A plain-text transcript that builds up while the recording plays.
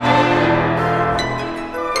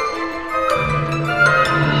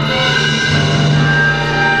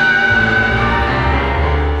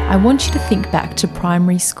want you to think back to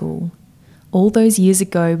primary school, all those years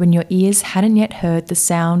ago when your ears hadn't yet heard the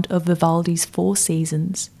sound of Vivaldi's Four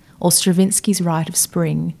Seasons or Stravinsky's Rite of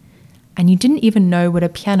Spring, and you didn't even know what a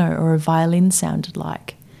piano or a violin sounded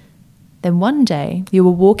like. Then one day you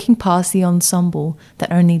were walking past the ensemble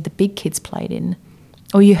that only the big kids played in,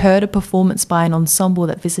 or you heard a performance by an ensemble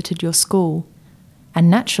that visited your school,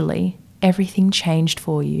 and naturally everything changed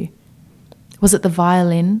for you. Was it the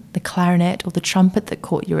violin, the clarinet, or the trumpet that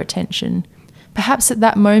caught your attention? Perhaps at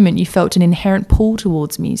that moment you felt an inherent pull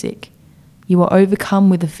towards music. You were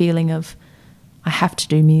overcome with a feeling of, I have to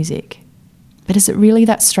do music. But is it really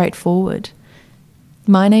that straightforward?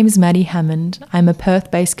 My name is Maddie Hammond. I'm a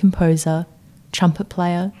Perth-based composer, trumpet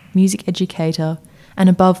player, music educator, and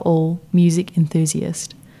above all, music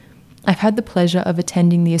enthusiast. I've had the pleasure of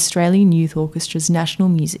attending the Australian Youth Orchestra's National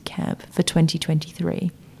Music Camp for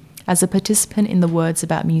 2023 as a participant in the Words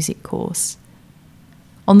About Music course.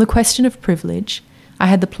 On the question of privilege, I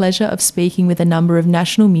had the pleasure of speaking with a number of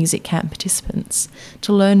National Music Camp participants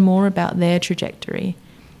to learn more about their trajectory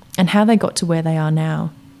and how they got to where they are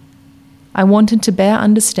now. I wanted to better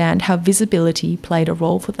understand how visibility played a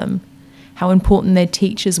role for them, how important their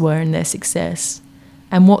teachers were in their success,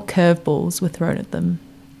 and what curveballs were thrown at them.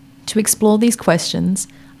 To explore these questions,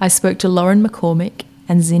 I spoke to Lauren McCormick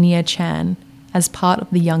and Zinia Chan as part of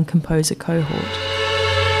the Young Composer cohort.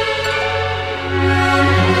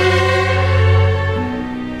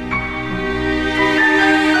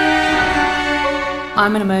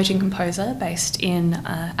 I'm an emerging composer based in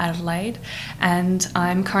Adelaide, and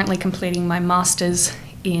I'm currently completing my master's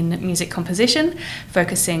in music composition,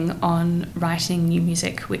 focusing on writing new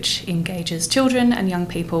music which engages children and young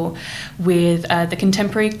people with the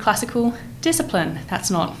contemporary classical discipline. That's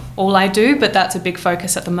not all I do, but that's a big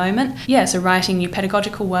focus at the moment. Yeah, so writing new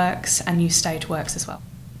pedagogical works and new stage works as well.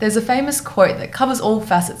 There's a famous quote that covers all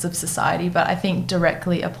facets of society, but I think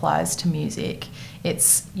directly applies to music.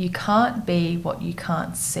 It's, you can't be what you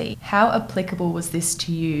can't see. How applicable was this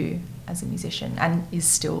to you as a musician, and is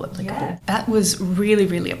still applicable? Yeah, that was really,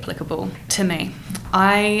 really applicable to me.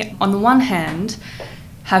 I, on the one hand,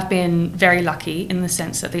 have been very lucky in the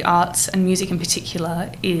sense that the arts and music in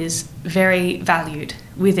particular is very valued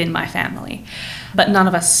within my family. But none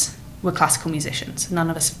of us were classical musicians. None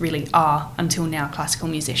of us really are, until now, classical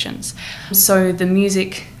musicians. So the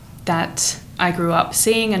music that I grew up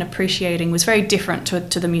seeing and appreciating was very different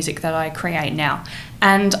to the music that I create now.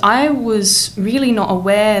 And I was really not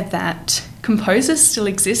aware that composers still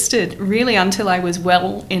existed really until I was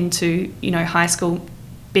well into, high school,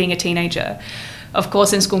 being a teenager. Of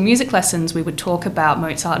course, in school music lessons, we would talk about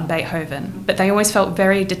Mozart and Beethoven, but they always felt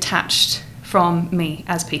very detached from me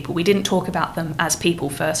as people. We didn't talk about them as people,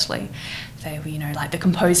 firstly. They were, like the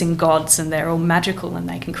composing gods, and they're all magical and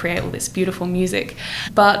they can create all this beautiful music.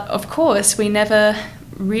 But of course, we never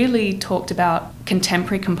really talked about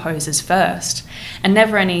contemporary composers first, and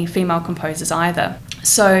never any female composers either.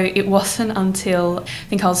 So it wasn't until I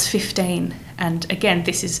think I was 15, and again,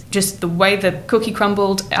 this is just the way the cookie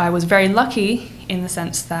crumbled. I was very lucky in the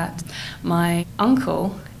sense that my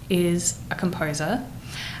uncle is a composer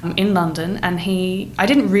in London, and I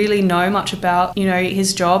didn't really know much about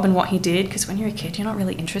his job and what he did, because when you're a kid you're not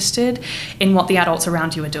really interested in what the adults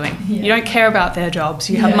around you are doing. You don't care about their jobs,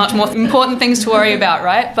 you have much more important things to worry about,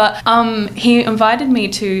 right? But he invited me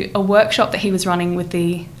to a workshop that he was running with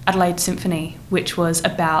the Adelaide Symphony, which was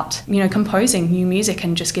about composing new music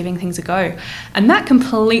and just giving things a go, and that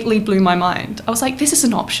completely blew my mind. I was like, this is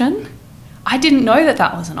an option? I didn't know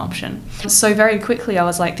that was an option. So very quickly I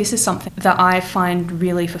was like, this is something that I find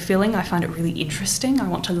really fulfilling. I find it really interesting. I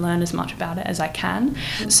want to learn as much about it as I can.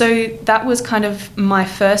 So that was kind of my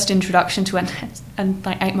first introduction to it. And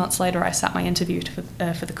like 8 months later, I sat my interview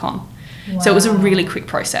for the con. Wow. So it was a really quick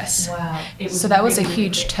process. Wow. So that was really, a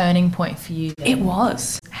huge turning point for you then. It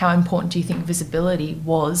was. How important do you think visibility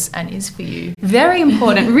was and is for you? Very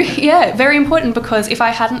important. Very important, because if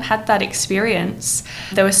I hadn't had that experience,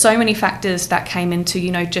 there were so many factors that came into,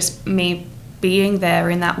 just me being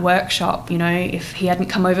there in that workshop. If he hadn't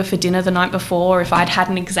come over for dinner the night before, if I'd had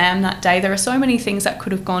an exam that day, there are so many things that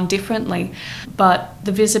could have gone differently. But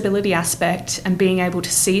the visibility aspect and being able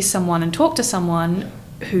to see someone and talk to someone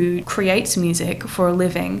who creates music for a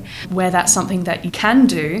living, where that's something that you can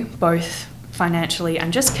do both financially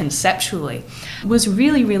and just conceptually, was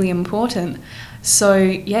really, really important. So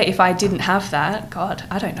if I didn't have that, God,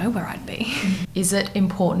 I don't know where I'd be. Is it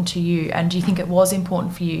important to you, and do you think it was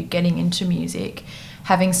important for you getting into music,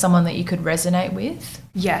 having someone that you could resonate with?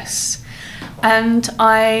 Yes, and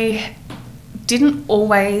I didn't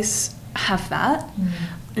always have that.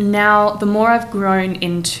 Now, the more I've grown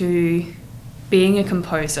into being a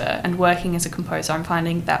composer and working as a composer, I'm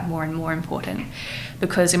finding that more and more important,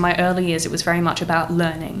 because in my early years it was very much about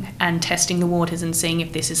learning and testing the waters and seeing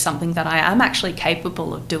if this is something that I am actually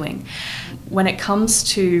capable of doing. When it comes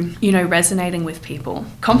to, resonating with people,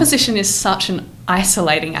 composition is such an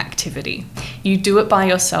isolating activity. You do it by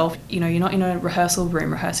yourself. You're not in a rehearsal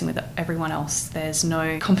room rehearsing with everyone else. There's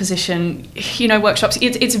no composition, workshops.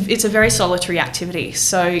 It's a very solitary activity.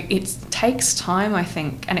 So it takes time, I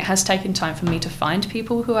think, and it has taken time for me to find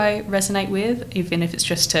people who I resonate with, even if it's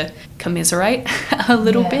just to commiserate a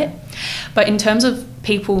little bit. But in terms of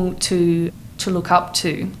people to look up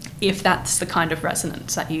to, if that's the kind of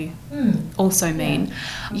resonance that you also mean.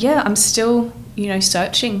 I'm still,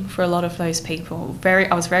 searching for a lot of those people.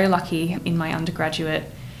 I was very lucky in my undergraduate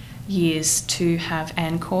years to have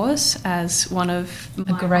Anne Cors as one of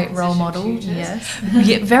a great role model. Yes.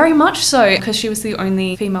 Yeah, very much so, because she was the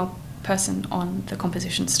only female person on the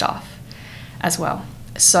composition staff as well.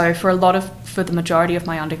 So for the majority of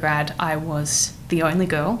my undergrad, I was the only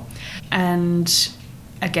girl. And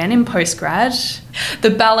again, in postgrad,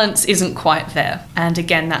 the balance isn't quite there. And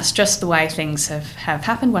again, that's just the way things have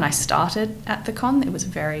happened. When I started at the con, it was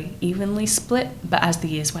very evenly split. But as the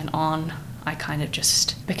years went on, I kind of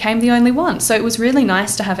just became the only one. So it was really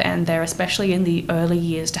nice to have Anne there, especially in the early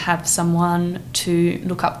years, to have someone to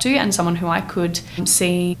look up to and someone who I could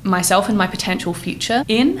see myself and my potential future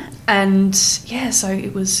in. And so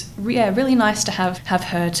it was really nice to have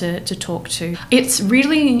her to talk to. It's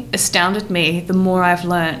really astounded me, the more I've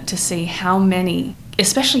learnt, to see how many,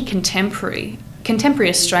 especially contemporary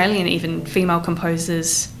Australian even female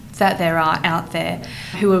composers that there are out there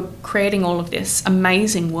who are creating all of this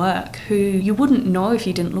amazing work, who you wouldn't know if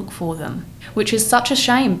you didn't look for them, which is such a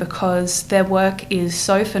shame because their work is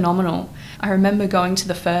so phenomenal. I remember going to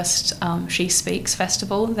the first She Speaks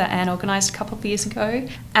festival that Anne organised a couple of years ago,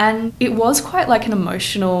 and it was quite like an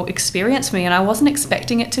emotional experience for me, and I wasn't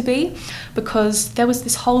expecting it to be, because there was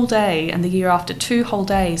this whole day, and the year after 2 whole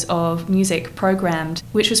days of music programmed,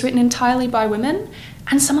 which was written entirely by women,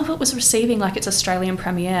 and some of it was receiving like its Australian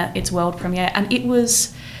premiere, its world premiere, and it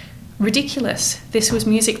was ridiculous. This was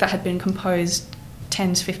music that had been composed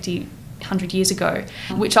 10 to 50, 100 years ago,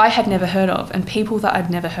 which I had never heard of, and people that I'd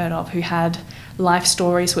never heard of who had life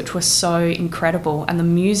stories which were so incredible, and the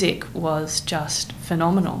music was just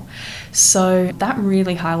phenomenal. So that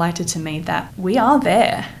really highlighted to me that we are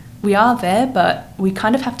there, but we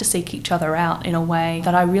kind of have to seek each other out in a way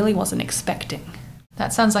that I really wasn't expecting.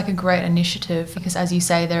 That sounds like a great initiative, because as you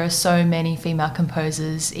say, there are so many female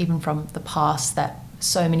composers, even from the past, that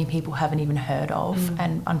so many people haven't even heard of,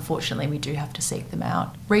 and unfortunately we do have to seek them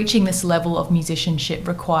out. Reaching this level of musicianship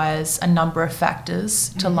requires a number of factors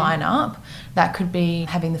to line up. That could be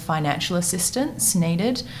having the financial assistance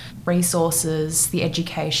needed, resources, the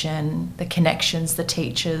education, the connections, the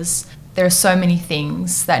teachers. There are so many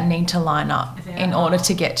things that need to line up in order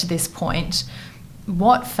to get to this point.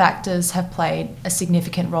 What factors have played a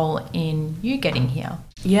significant role in you getting here?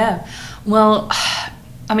 Yeah, well,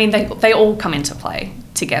 I mean, they all come into play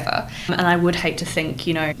together. And I would hate to think,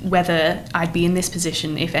 whether I'd be in this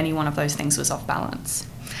position if any one of those things was off balance.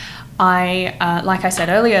 Like I said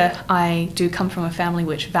earlier, I do come from a family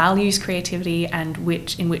which values creativity and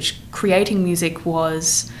in which creating music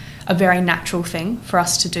was a very natural thing for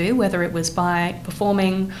us to do, whether it was by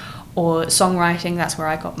performing or songwriting. That's where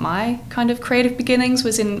I got my kind of creative beginnings,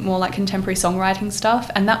 was in more like contemporary songwriting stuff.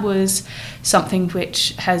 And that was something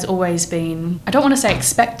which has always been, I don't want to say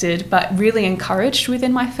expected, but really encouraged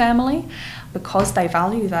within my family. Because they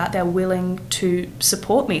value that, they're willing to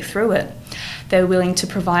support me through it. They're willing to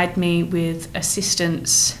provide me with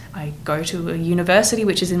assistance. I go to a university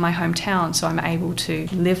which is in my hometown, so I'm able to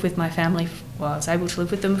live with my family. Well, I was able to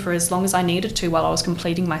live with them for as long as I needed to while I was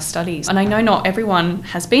completing my studies. And I know not everyone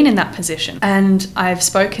has been in that position. And I've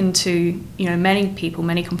spoken to, many people,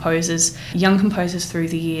 many composers, young composers through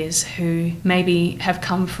the years who maybe have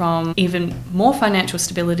come from even more financial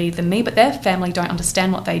stability than me, but their family don't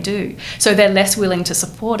understand what they do. So they're less willing to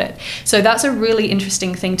support it. So that's a really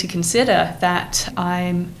interesting thing to consider, that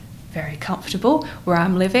I'm very comfortable where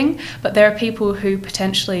I'm living, but there are people who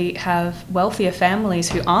potentially have wealthier families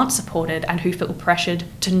who aren't supported and who feel pressured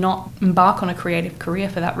to not embark on a creative career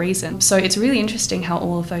for that reason. So it's really interesting how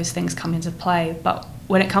all of those things come into play. But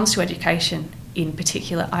when it comes to education in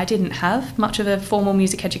particular, I didn't have much of a formal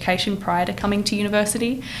music education prior to coming to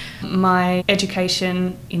university. My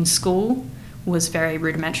education in school was very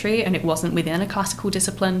rudimentary, and it wasn't within a classical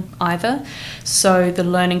discipline either. So the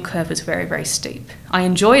learning curve was very, very steep. I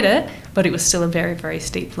enjoyed it, but it was still a very, very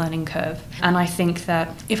steep learning curve. And I think that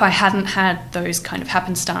if I hadn't had those kind of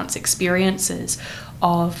happenstance experiences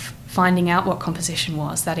of finding out what composition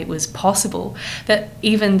was, that it was possible, that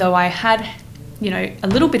even though I had, a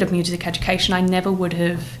little bit of music education, I never would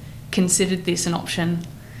have considered this an option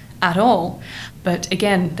at all. But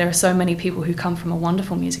again, there are so many people who come from a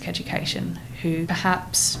wonderful music education who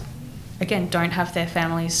perhaps, again, don't have their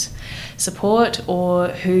family's support, or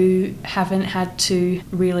who haven't had to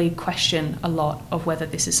really question a lot of whether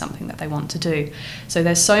this is something that they want to do. So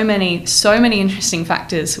there's so many interesting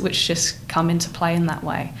factors which just come into play in that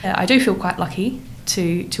way. I do feel quite lucky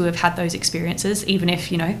to have had those experiences, even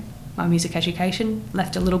if, my music education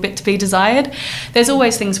left a little bit to be desired. There's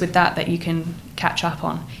always things with that you can catch up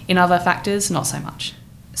on. In other factors, not so much.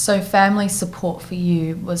 So family support for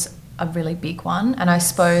you was a really big one, and I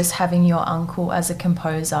suppose having your uncle as a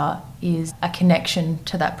composer is a connection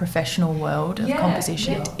to that professional world of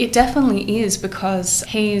composition. It definitely is, because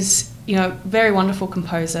he's, very wonderful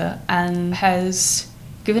composer and has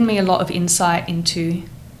given me a lot of insight into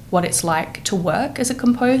what it's like to work as a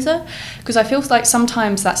composer, because I feel like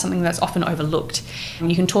sometimes that's something that's often overlooked.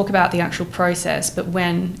 You can talk about the actual process, but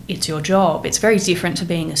when it's your job, it's very different to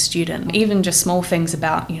being a student. Even just small things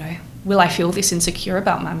about, will I feel this insecure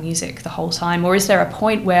about my music the whole time? Or is there a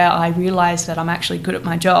point where I realise that I'm actually good at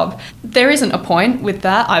my job? There isn't a point with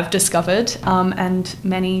that, I've discovered, and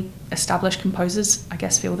many established composers, I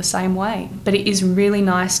guess, feel the same way. But it is really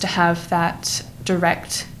nice to have that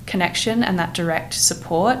direct connection and that direct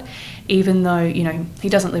support, even though, he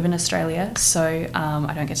doesn't live in Australia, so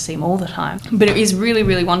I don't get to see him all the time. But it is really,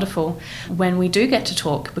 really wonderful when we do get to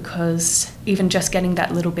talk, because even just getting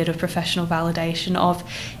that little bit of professional validation of,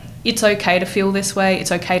 it's okay to feel this way,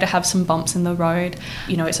 it's okay to have some bumps in the road,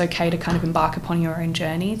 it's okay to kind of embark upon your own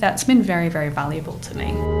journey, that's been very, very valuable to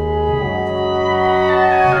me.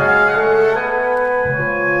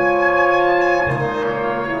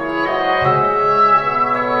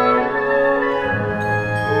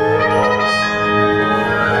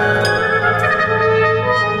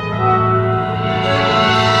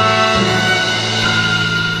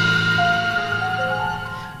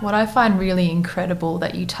 What I find really incredible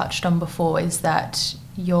that you touched on before is that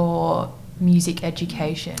your music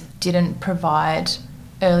education didn't provide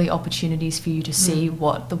early opportunities for you to see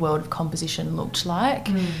what the world of composition looked like,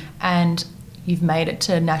 and you've made it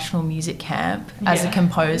to National Music Camp as a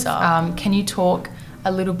composer. Can you talk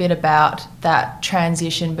a little bit about that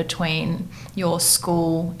transition between your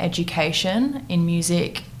school education in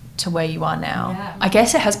music to where you are now? Yeah. I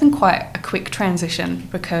guess it has been quite a quick transition,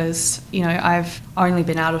 because, I've only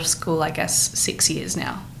been out of school, 6 years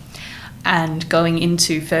now. And going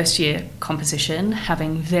into first year composition,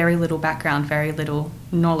 having very little background, very little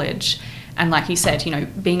knowledge. And like you said,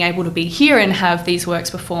 being able to be here and have these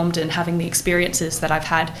works performed and having the experiences that I've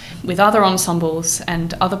had with other ensembles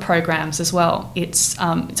and other programs as well, it's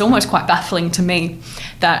almost quite baffling to me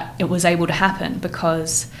that it was able to happen,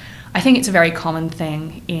 because I think it's a very common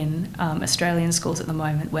thing in Australian schools at the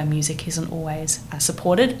moment, where music isn't always as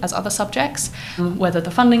supported as other subjects. Whether the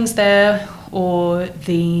funding's there or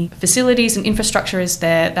the facilities and infrastructure is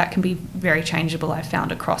there, that can be very changeable, I've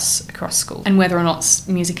found, across school. And whether or not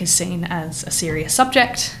music is seen as a serious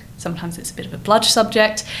subject, sometimes it's a bit of a bludge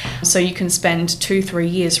subject. So you can spend 2-3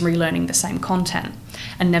 years relearning the same content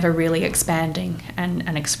and never really expanding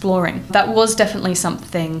and exploring. That was definitely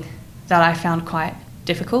something that I found quite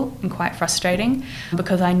difficult and quite frustrating,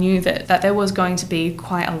 because I knew that there was going to be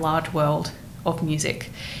quite a large world of music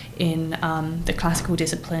in the classical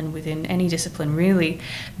discipline, within any discipline really,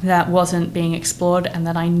 that wasn't being explored and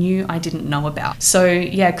that I knew I didn't know about. So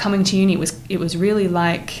coming to uni, it was really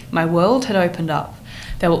like my world had opened up.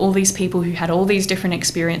 There were all these people who had all these different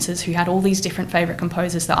experiences, who had all these different favourite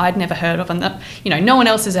composers that I'd never heard of and that, no one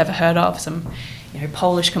else has ever heard of. Some,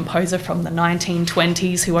 Polish composer from the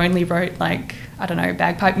 1920s who only wrote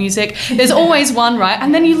bagpipe music. There's always one, right?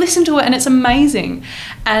 And then you listen to it and it's amazing.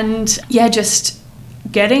 And just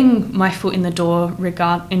getting my foot in the door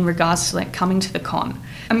in regards to coming to the con.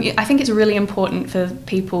 I think it's really important for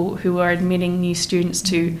people who are admitting new students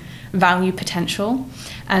to value potential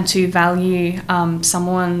and to value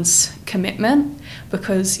someone's commitment,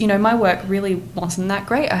 because my work really wasn't that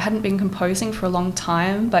great. I hadn't been composing for a long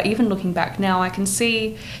time, but even looking back now, I can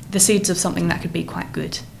see the seeds of something that could be quite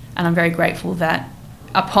good, and I'm very grateful that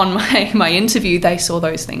upon my interview, they saw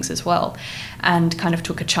those things as well and kind of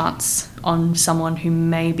took a chance on someone who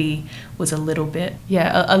maybe was a little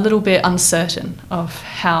bit uncertain of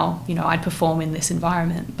how, I'd perform in this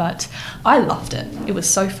environment. But I loved it. It was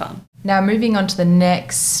so fun. Now, moving on to the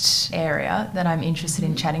next area that I'm interested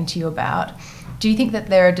in chatting to you about, do you think that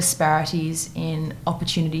there are disparities in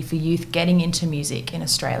opportunity for youth getting into music in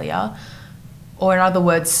Australia? Or in other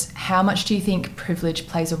words, how much do you think privilege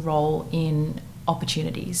plays a role in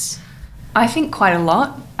opportunities? I think quite a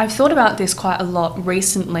lot. I've thought about this quite a lot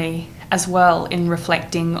recently as well in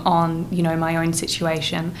reflecting on, my own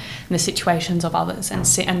situation and the situations of others and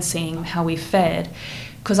seeing how we fared.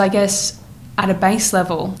 Because I guess at a base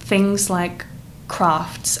level, things like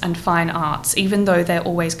crafts and fine arts, even though they're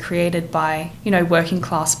always created by, working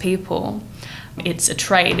class people, it's a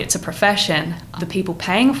trade, it's a profession. The people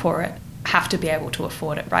paying for it have to be able to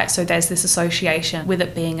afford it, right? So there's this association with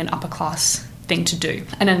it being an upper class thing to do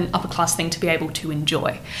and an upper class thing to be able to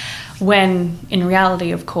enjoy. When in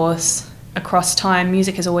reality, of course, across time,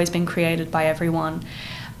 music has always been created by everyone.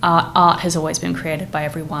 Art has always been created by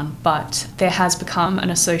everyone, but there has become an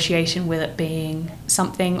association with it being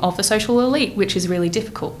something of the social elite, which is really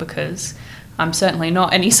difficult because I'm certainly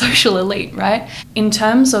not any social elite, right? In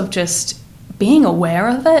terms of just being aware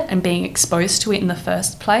of it and being exposed to it in the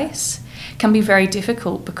first place can be very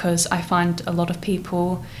difficult because I find a lot of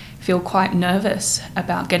people feel quite nervous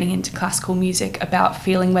about getting into classical music, about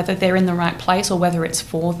feeling whether they're in the right place or whether it's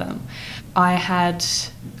for them. I had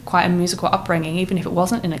quite a musical upbringing, even if it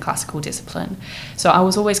wasn't in a classical discipline. So I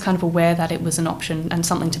was always kind of aware that it was an option and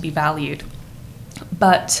something to be valued.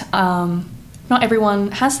 But not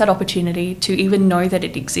everyone has that opportunity to even know that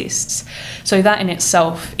it exists. So that in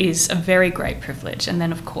itself is a very great privilege. And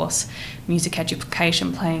then, of course, music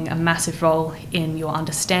education playing a massive role in your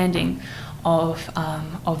understanding of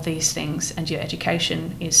these things, and your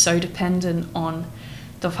education is so dependent on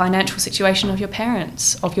the financial situation of your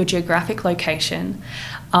parents, of your geographic location,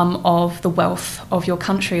 of the wealth of your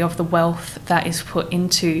country, of the wealth that is put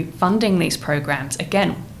into funding these programs.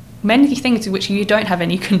 Again, many things which you don't have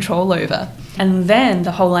any control over. And then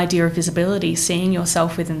the whole idea of visibility, seeing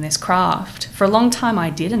yourself within this craft. For a long time I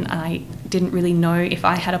didn't really know if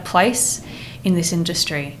I had a place in this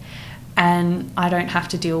industry. And I don't have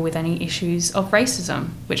to deal with any issues of racism,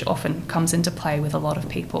 which often comes into play with a lot of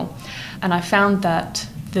people. And I found that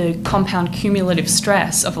the compound cumulative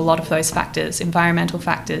stress of a lot of those factors, environmental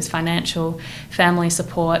factors, financial, family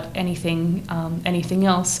support, anything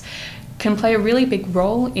else, can play a really big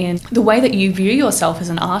role in the way that you view yourself as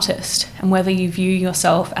an artist and whether you view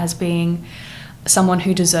yourself as being someone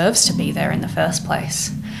who deserves to be there in the first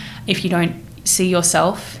place. If you don't see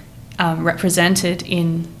yourself represented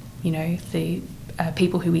in the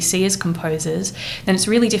people who we see as composers, then it's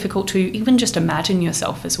really difficult to even just imagine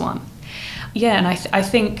yourself as one. Yeah, and I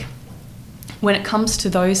think when it comes to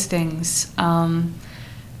those things,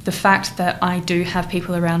 the fact that I do have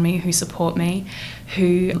people around me who support me,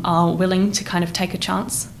 who are willing to kind of take a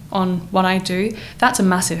chance on what I do, that's a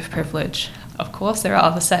massive privilege. Of course, there are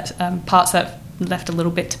other parts that left a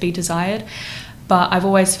little bit to be desired, but I've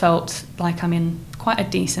always felt like I'm in quite a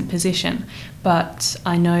decent position. But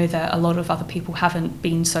I know that a lot of other people haven't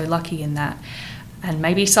been so lucky in that. And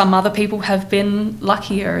maybe some other people have been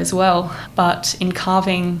luckier as well. But in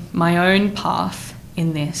carving my own path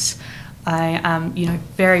in this, I am,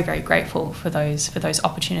 very, very grateful for those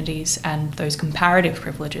opportunities and those comparative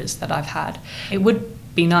privileges that I've had. It would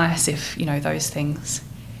be nice if, those things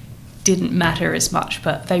didn't matter as much,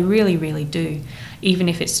 but they really, really do. Even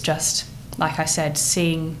if it's just, like I said,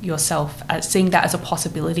 seeing that as a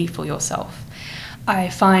possibility for yourself. I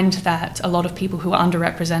find that a lot of people who are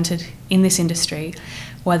underrepresented in this industry,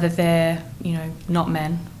 whether they're, not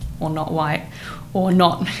men or not white or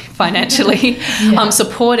not financially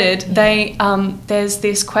supported, there's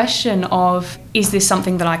this question of, is this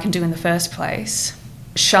something that I can do in the first place?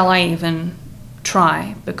 Shall I even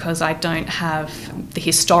try? Because I don't have the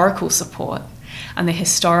historical support and the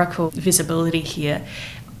historical visibility here.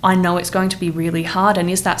 I know it's going to be really hard, and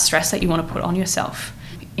is that stress that you want to put on yourself?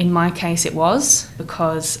 In my case, it was,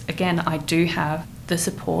 because, again, I do have the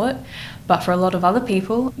support, but for a lot of other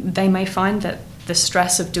people, they may find that the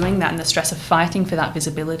stress of doing that and the stress of fighting for that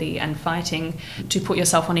visibility and fighting to put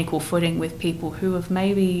yourself on equal footing with people who have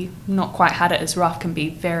maybe not quite had it as rough can be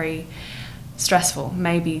very stressful.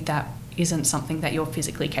 Maybe that isn't something that you're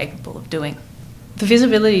physically capable of doing. The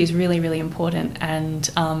visibility is really, really important, and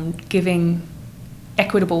giving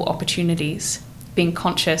equitable opportunities, being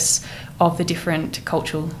conscious of the different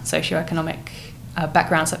cultural, socioeconomic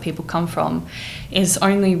backgrounds that people come from is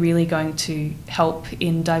only really going to help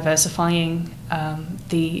in diversifying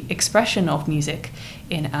the expression of music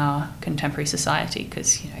in our contemporary society,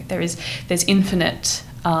 because there's infinite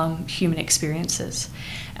human experiences,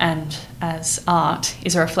 and as art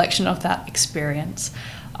is a reflection of that experience,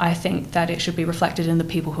 I think that it should be reflected in the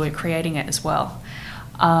people who are creating it as well.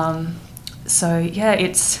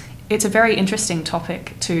 It's a very interesting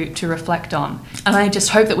topic to reflect on, and I just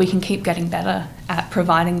hope that we can keep getting better at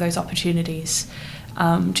providing those opportunities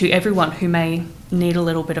to everyone who may need a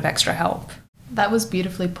little bit of extra help. That was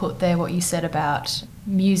beautifully put there, what you said about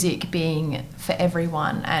music being for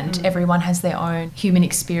everyone, and everyone has their own human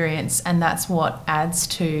experience, and that's what adds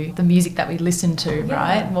to the music that we listen to,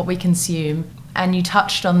 right? What we consume. And you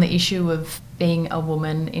touched on the issue of being a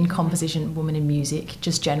woman in composition, woman in music,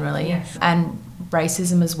 just generally, and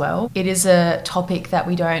racism as well. It is a topic that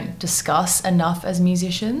we don't discuss enough as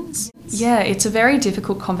musicians. Yeah, it's a very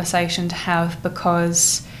difficult conversation to have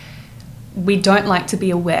because we don't like to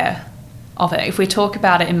be aware of it. If we talk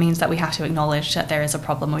about it, it means that we have to acknowledge that there is a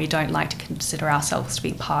problem, or we don't like to consider ourselves to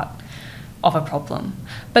be part of a problem.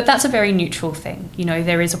 But that's a very neutral thing.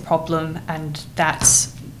 There is a problem, and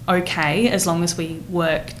that's okay as long as we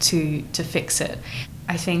work to fix it.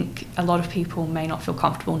 I think a lot of people may not feel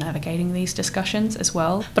comfortable navigating these discussions as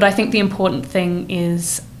well. But I think the important thing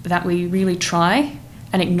is that we really try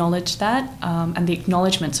and acknowledge that, and the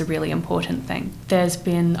acknowledgement's a really important thing. There's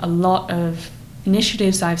been a lot of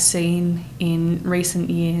initiatives I've seen in recent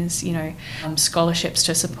years, scholarships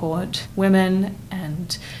to support women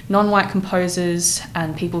and non-white composers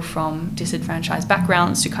and people from disadvantaged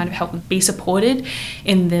backgrounds to kind of help them be supported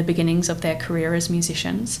in the beginnings of their career as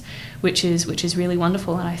musicians, which is really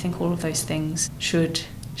wonderful. And I think all of those things should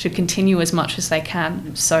continue as much as they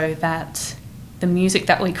can, so that the music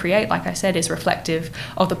that we create, like I said, is reflective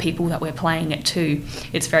of the people that we're playing it to.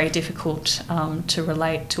 It's very difficult to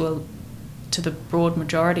relate to the broad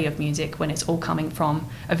majority of music when it's all coming from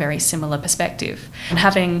a very similar perspective. And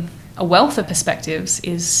having a wealth of perspectives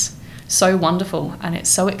is so wonderful, and it's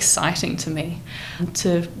so exciting to me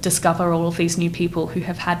to discover all of these new people who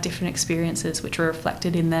have had different experiences which are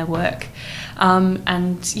reflected in their work.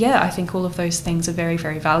 I think all of those things are very,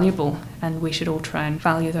 very valuable, and we should all try and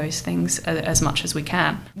value those things as much as we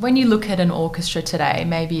can. When you look at an orchestra today,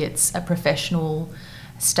 maybe it's a professional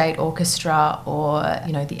state orchestra or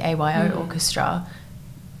the AYO orchestra,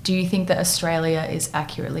 do you think that Australia is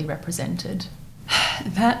accurately represented?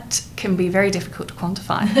 That can be very difficult to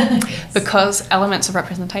quantify because elements of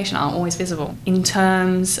representation aren't always visible. In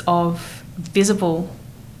terms of visible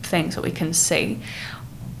things that we can see,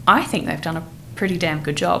 I think they've done a pretty damn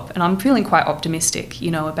good job, and I'm feeling quite optimistic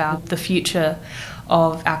about the future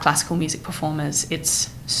of our classical music performers. It's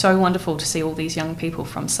so wonderful to see all these young people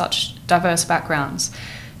from such diverse backgrounds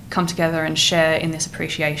come together and share in this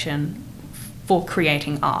appreciation for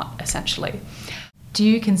creating art, essentially. Do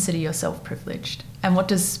you consider yourself privileged? And what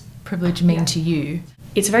does privilege mean to you?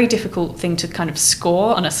 It's a very difficult thing to kind of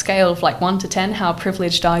score on a scale of 1 to 10, how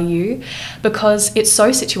privileged are you? Because it's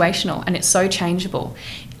so situational and it's so changeable.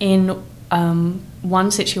 In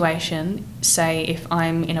one situation, say if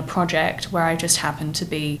I'm in a project where I just happen to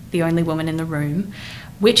be the only woman in the room,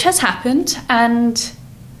 which has happened, and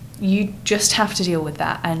you just have to deal with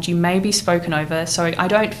that, and you may be spoken over, so I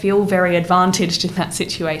don't feel very advantaged in that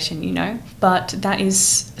situation, but that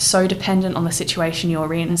is so dependent on the situation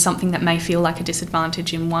you're in, and something that may feel like a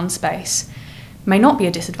disadvantage in one space may not be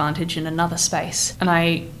a disadvantage in another space. And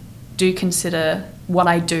I do consider what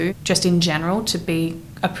I do just in general to be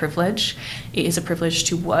a privilege. It is a privilege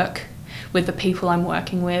to work with the people I'm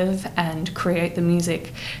working with and create the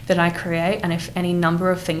music that I create. And if any number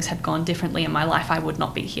of things had gone differently in my life, I would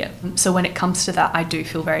not be here. So when it comes to that, I do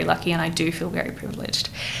feel very lucky and I do feel very privileged.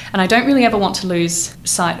 And I don't really ever want to lose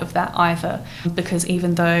sight of that either, because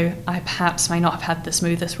even though I perhaps may not have had the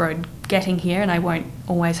smoothest road getting here, and I won't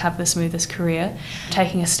always have the smoothest career,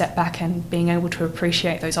 taking a step back and being able to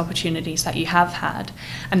appreciate those opportunities that you have had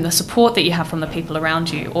and the support that you have from the people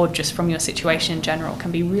around you, or just from your situation in general,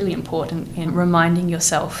 can be really important in reminding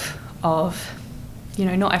yourself of,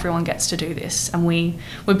 not everyone gets to do this, and we're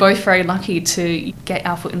both very lucky to get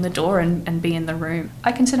our foot in the door and be in the room.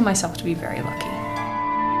 I consider myself to be very lucky.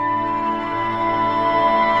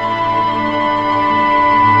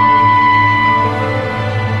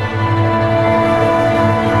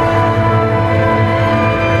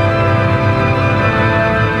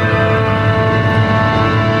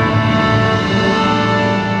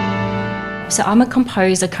 So I'm a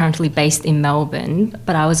composer currently based in Melbourne,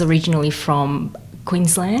 but I was originally from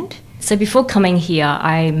Queensland. So before coming here,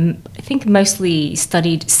 I think mostly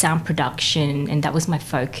studied sound production, and that was my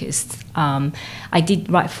focus. I did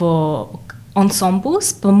write for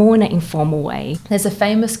ensembles, but more in an informal way. There's a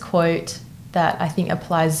famous quote that I think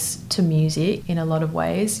applies to music in a lot of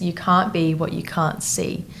ways. You can't be what you can't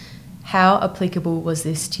see. How applicable was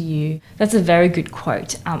this to you? That's a very good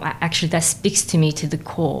quote. Actually, that speaks to me to the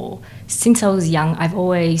core. Since I was young, I've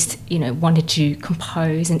always, wanted to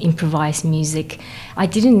compose and improvise music. I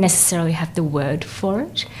didn't necessarily have the word for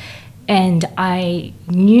it, and I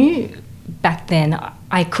knew back then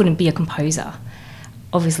I couldn't be a composer.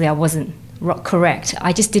 Obviously, I wasn't correct.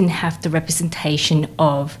 I just didn't have the representation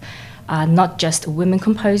of not just women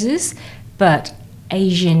composers, but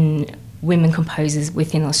Asian women composers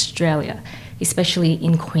within Australia, especially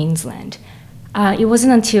in Queensland. It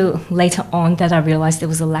wasn't until later on that I realised there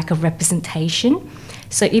was a lack of representation.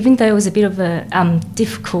 So even though it was a bit of a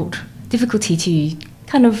difficulty to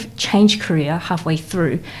kind of change career halfway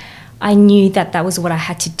through, I knew that that was what I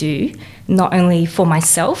had to do, not only for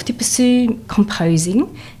myself to pursue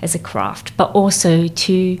composing as a craft, but also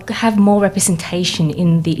to have more representation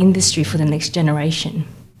in the industry for the next generation.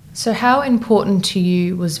 So how important to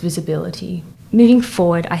you was visibility? Moving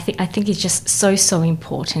forward, I think it's just so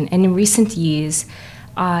important. And in recent years,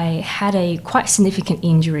 I had a quite significant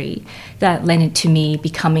injury that led to me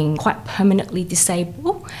becoming quite permanently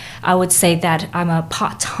disabled. I would say that I'm a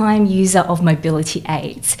part-time user of mobility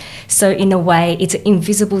aids. So in a way, it's an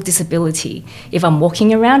invisible disability. If I'm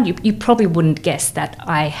walking around, you probably wouldn't guess that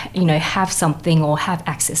I have something or have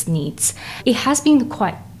access needs. It has been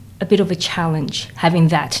quite a bit of a challenge having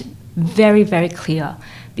that very, very clear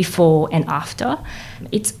before and after.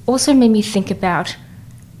 It's also made me think about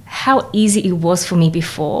how easy it was for me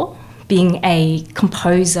before being a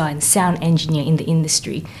composer and sound engineer in the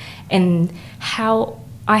industry, and how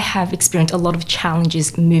I have experienced a lot of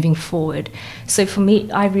challenges moving forward. So for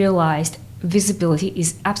me, I realised visibility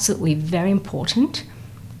is absolutely very important,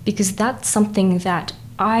 because that's something that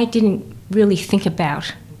I didn't really think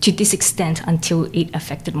about to this extent until it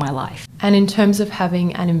affected my life. And in terms of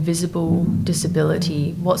having an invisible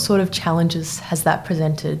disability, what sort of challenges has that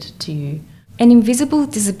presented to you? An invisible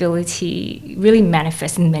disability really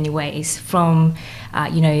manifests in many ways, from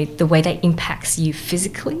the way that impacts you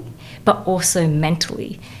physically, but also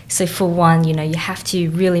mentally. So for one, you have to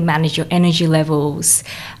really manage your energy levels.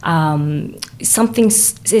 Something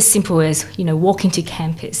as simple as, walking to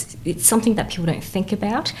campus. It's something that people don't think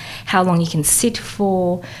about, how long you can sit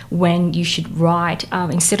for, when you should write.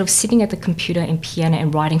 Instead of sitting at the computer and piano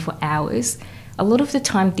and writing for hours, a lot of the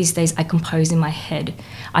time these days I compose in my head.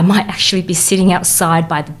 I might actually be sitting outside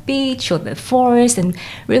by the beach or the forest and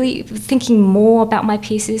really thinking more about my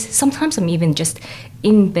pieces. Sometimes I'm even just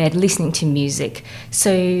in bed listening to music.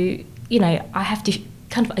 So, I have to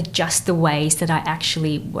kind of adjust the ways that I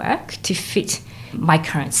actually work to fit my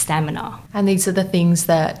current stamina. And these are the things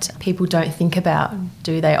that people don't think about,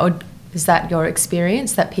 do they? Or is that your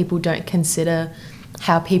experience, that people don't consider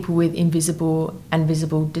how people with invisible and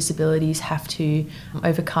visible disabilities have to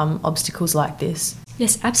overcome obstacles like this?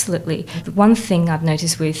 Yes, absolutely. The one thing I've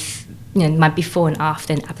noticed with my before and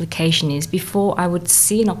after an application is, before I would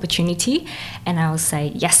see an opportunity and I would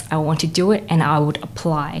say, yes, I want to do it, and I would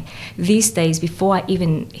apply. These days, before I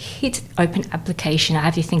even hit open application, I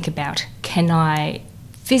have to think about, can I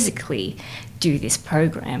physically do this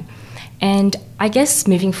program? And I guess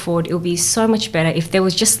moving forward, it will be so much better if there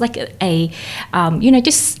was just like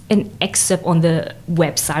just an excerpt on the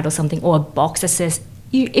website or something, or a box that says,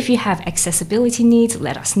 if you have accessibility needs,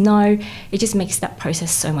 let us know. It just makes that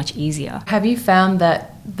process so much easier. Have you found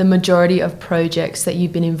that the majority of projects that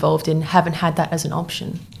you've been involved in haven't had that as an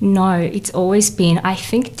option? No, it's always been, I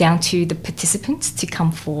think, down to the participants to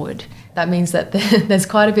come forward. That means that there's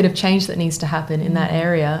quite a bit of change that needs to happen in that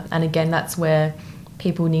area. And again, that's where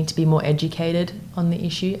people need to be more educated on the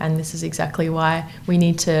issue, and this is exactly why we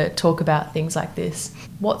need to talk about things like this.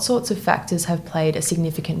 What sorts of factors have played a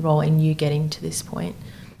significant role in you getting to this point?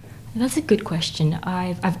 That's a good question.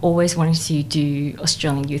 I've always wanted to do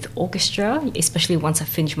Australian Youth Orchestra, especially once I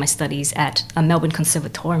finished my studies at a Melbourne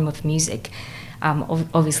Conservatorium of Music.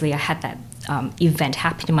 Obviously, I had that event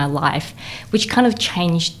happen in my life, which kind of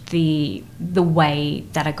changed the way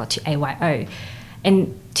that I got to AYO.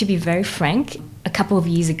 And to be very frank, a couple of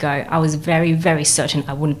years ago, I was very, very certain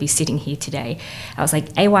I wouldn't be sitting here today. I was like,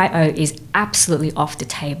 AYO is absolutely off the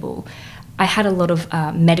table. I had a lot of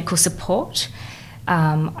medical support.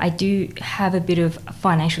 I do have a bit of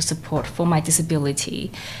financial support for my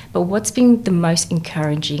disability, but what's been the most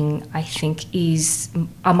encouraging, I think,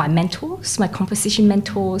 are my mentors, my composition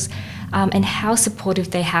mentors, and how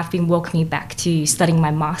supportive they have been welcoming me back to studying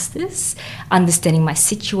my masters, understanding my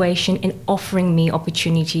situation, and offering me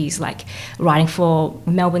opportunities like writing for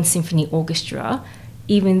Melbourne Symphony Orchestra,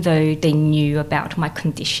 even though they knew about my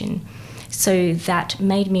condition. So that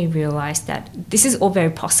made me realise that this is all very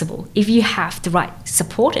possible if you have the right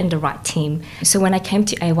support and the right team. So when I came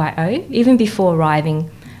to AYO, even before arriving,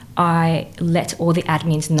 I let all the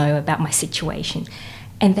admins know about my situation.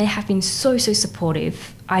 And they have been so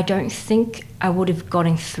supportive. I don't think I would have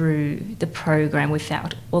gotten through the program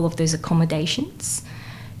without all of those accommodations.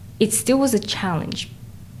 It still was a challenge,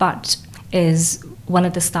 but as one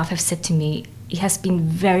of the staff have said to me, it has been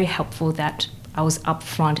very helpful that I was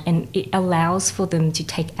upfront, and it allows for them to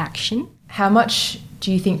take action. How much do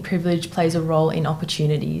you think privilege plays a role in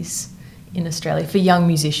opportunities in Australia for young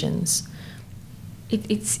musicians?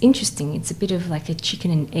 It's interesting. It's a bit of like a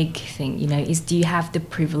chicken and egg thing, do you have the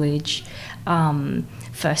privilege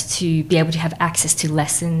first to be able to have access to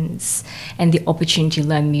lessons and the opportunity to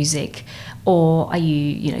learn music, or are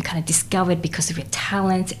you kind of discovered because of your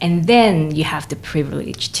talent and then you have the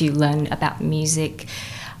privilege to learn about music?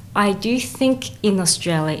 I do think in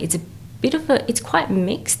Australia it's quite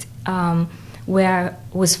mixed. Where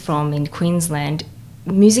I was from in Queensland,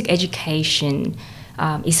 music education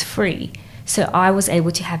is free. So I was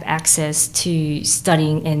able to have access to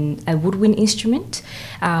studying a woodwind instrument.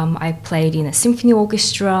 I played in a symphony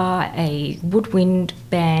orchestra, a woodwind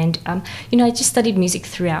band. I just studied music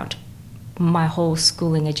throughout my whole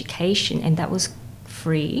schooling education, and that was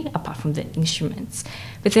free apart from the instruments.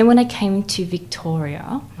 But then when I came to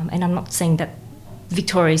Victoria, and I'm not saying that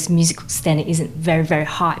Victoria's music standard isn't very, very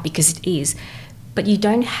high, because it is, but you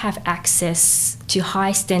don't have access to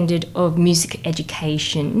high standard of music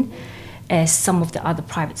education as some of the other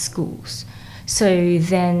private schools. So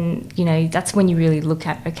then, that's when you really look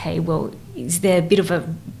at, okay, well, is there a bit of a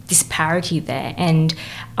disparity there? And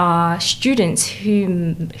are students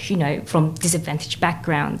who, from disadvantaged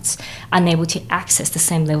backgrounds, unable to access the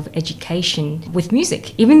same level of education with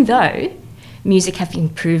music, even though music have been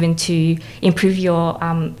proven to improve your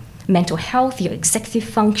mental health, your executive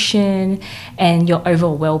function, and your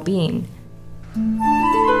overall well-being.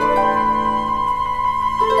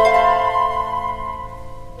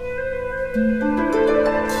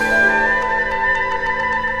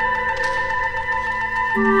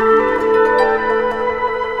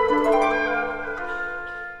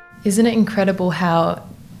 Isn't it incredible how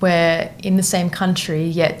we're in the same country,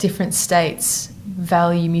 yet different states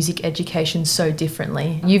value music education so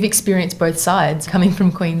differently? You've experienced both sides, coming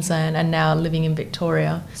from Queensland and now living in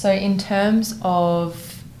Victoria. So in terms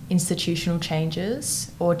of institutional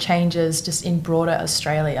changes or changes just in broader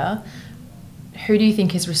Australia, who do you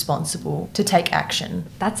think is responsible to take action?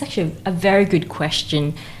 That's actually a very good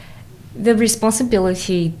question. The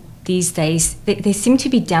responsibility these days, they seem to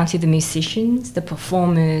be down to the musicians, the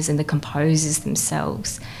performers and the composers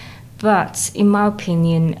themselves. But in my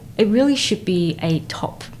opinion, it really should be a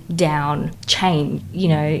top-down change.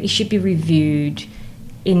 It should be reviewed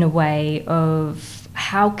in a way of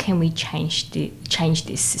how can we change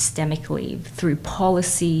this systemically through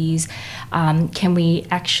policies? Can we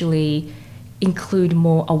actually include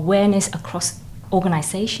more awareness across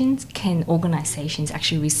organisations? Can organisations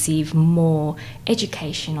actually receive more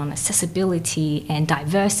education on accessibility and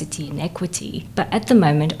diversity and equity? But at the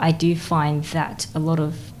moment, I do find that a lot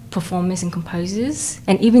of performers and composers,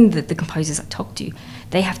 and even the composers I talk to,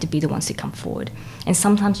 they have to be the ones to come forward. And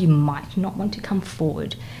sometimes you might not want to come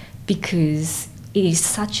forward because it is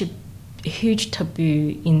such a huge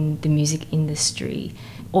taboo in the music industry,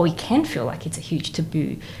 or it can feel like it's a huge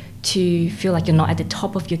taboo to feel like you're not at the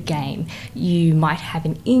top of your game. You might have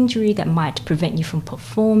an injury that might prevent you from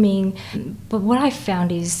performing. But what I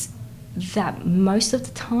found is that most of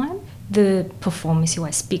the time, the performers who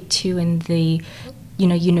I speak to and the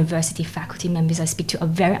university faculty members I speak to are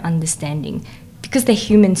very understanding, because they're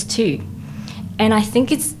humans too. And I think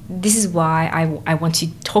this is why I want to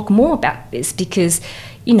talk more about this, because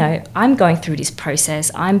I'm going through this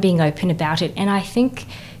process, I'm being open about it, and I think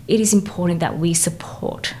it is important that we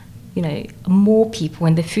support more people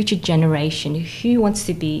in the future generation who wants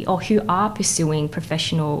to be or who are pursuing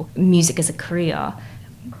professional music as a career.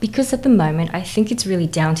 Because at the moment, I think it's really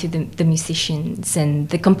down to the musicians and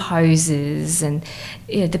the composers and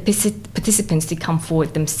the participants to come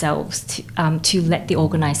forward themselves to let the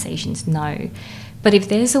organisations know. But if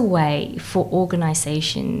there's a way for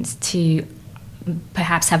organisations to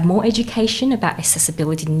perhaps have more education about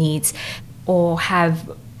accessibility needs, or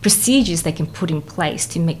have procedures they can put in place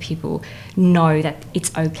to make people know that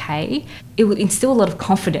it's okay, it would instill a lot of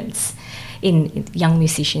confidence in young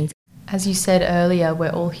musicians. As you said earlier, we're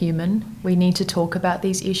all human. We need to talk about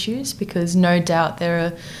these issues because no doubt there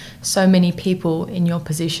are so many people in your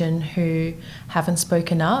position who haven't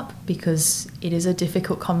spoken up because it is a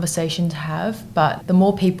difficult conversation to have. But the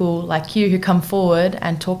more people like you who come forward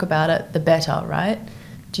and talk about it, the better, right?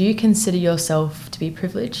 Do you consider yourself to be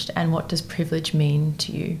privileged, and what does privilege mean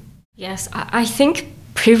to you? Yes, I think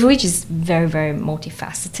privilege is very, very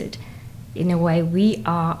multifaceted. In a way, we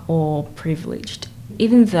are all privileged.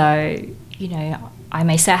 Even though, I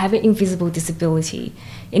may say I have an invisible disability,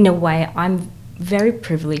 in a way I'm very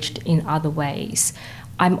privileged in other ways.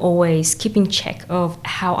 I'm always keeping check of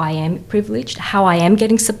how I am privileged, how I am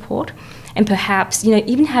getting support, and perhaps,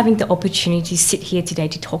 even having the opportunity to sit here today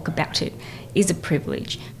to talk about it is a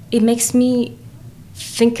privilege. It makes me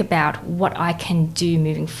think about what I can do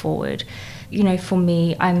moving forward. For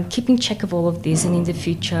me, I'm keeping check of all of this, and in the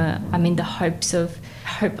future, I'm in the hope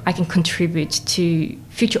I can contribute to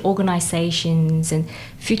future organisations and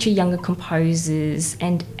future younger composers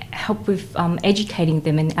and help with educating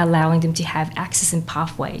them and allowing them to have access and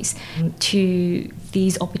pathways to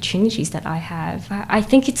these opportunities that I have. I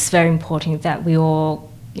think it's very important that we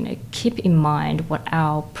all, keep in mind what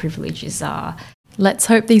our privileges are. Let's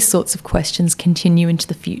hope these sorts of questions continue into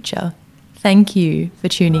the future. Thank you for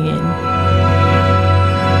tuning in.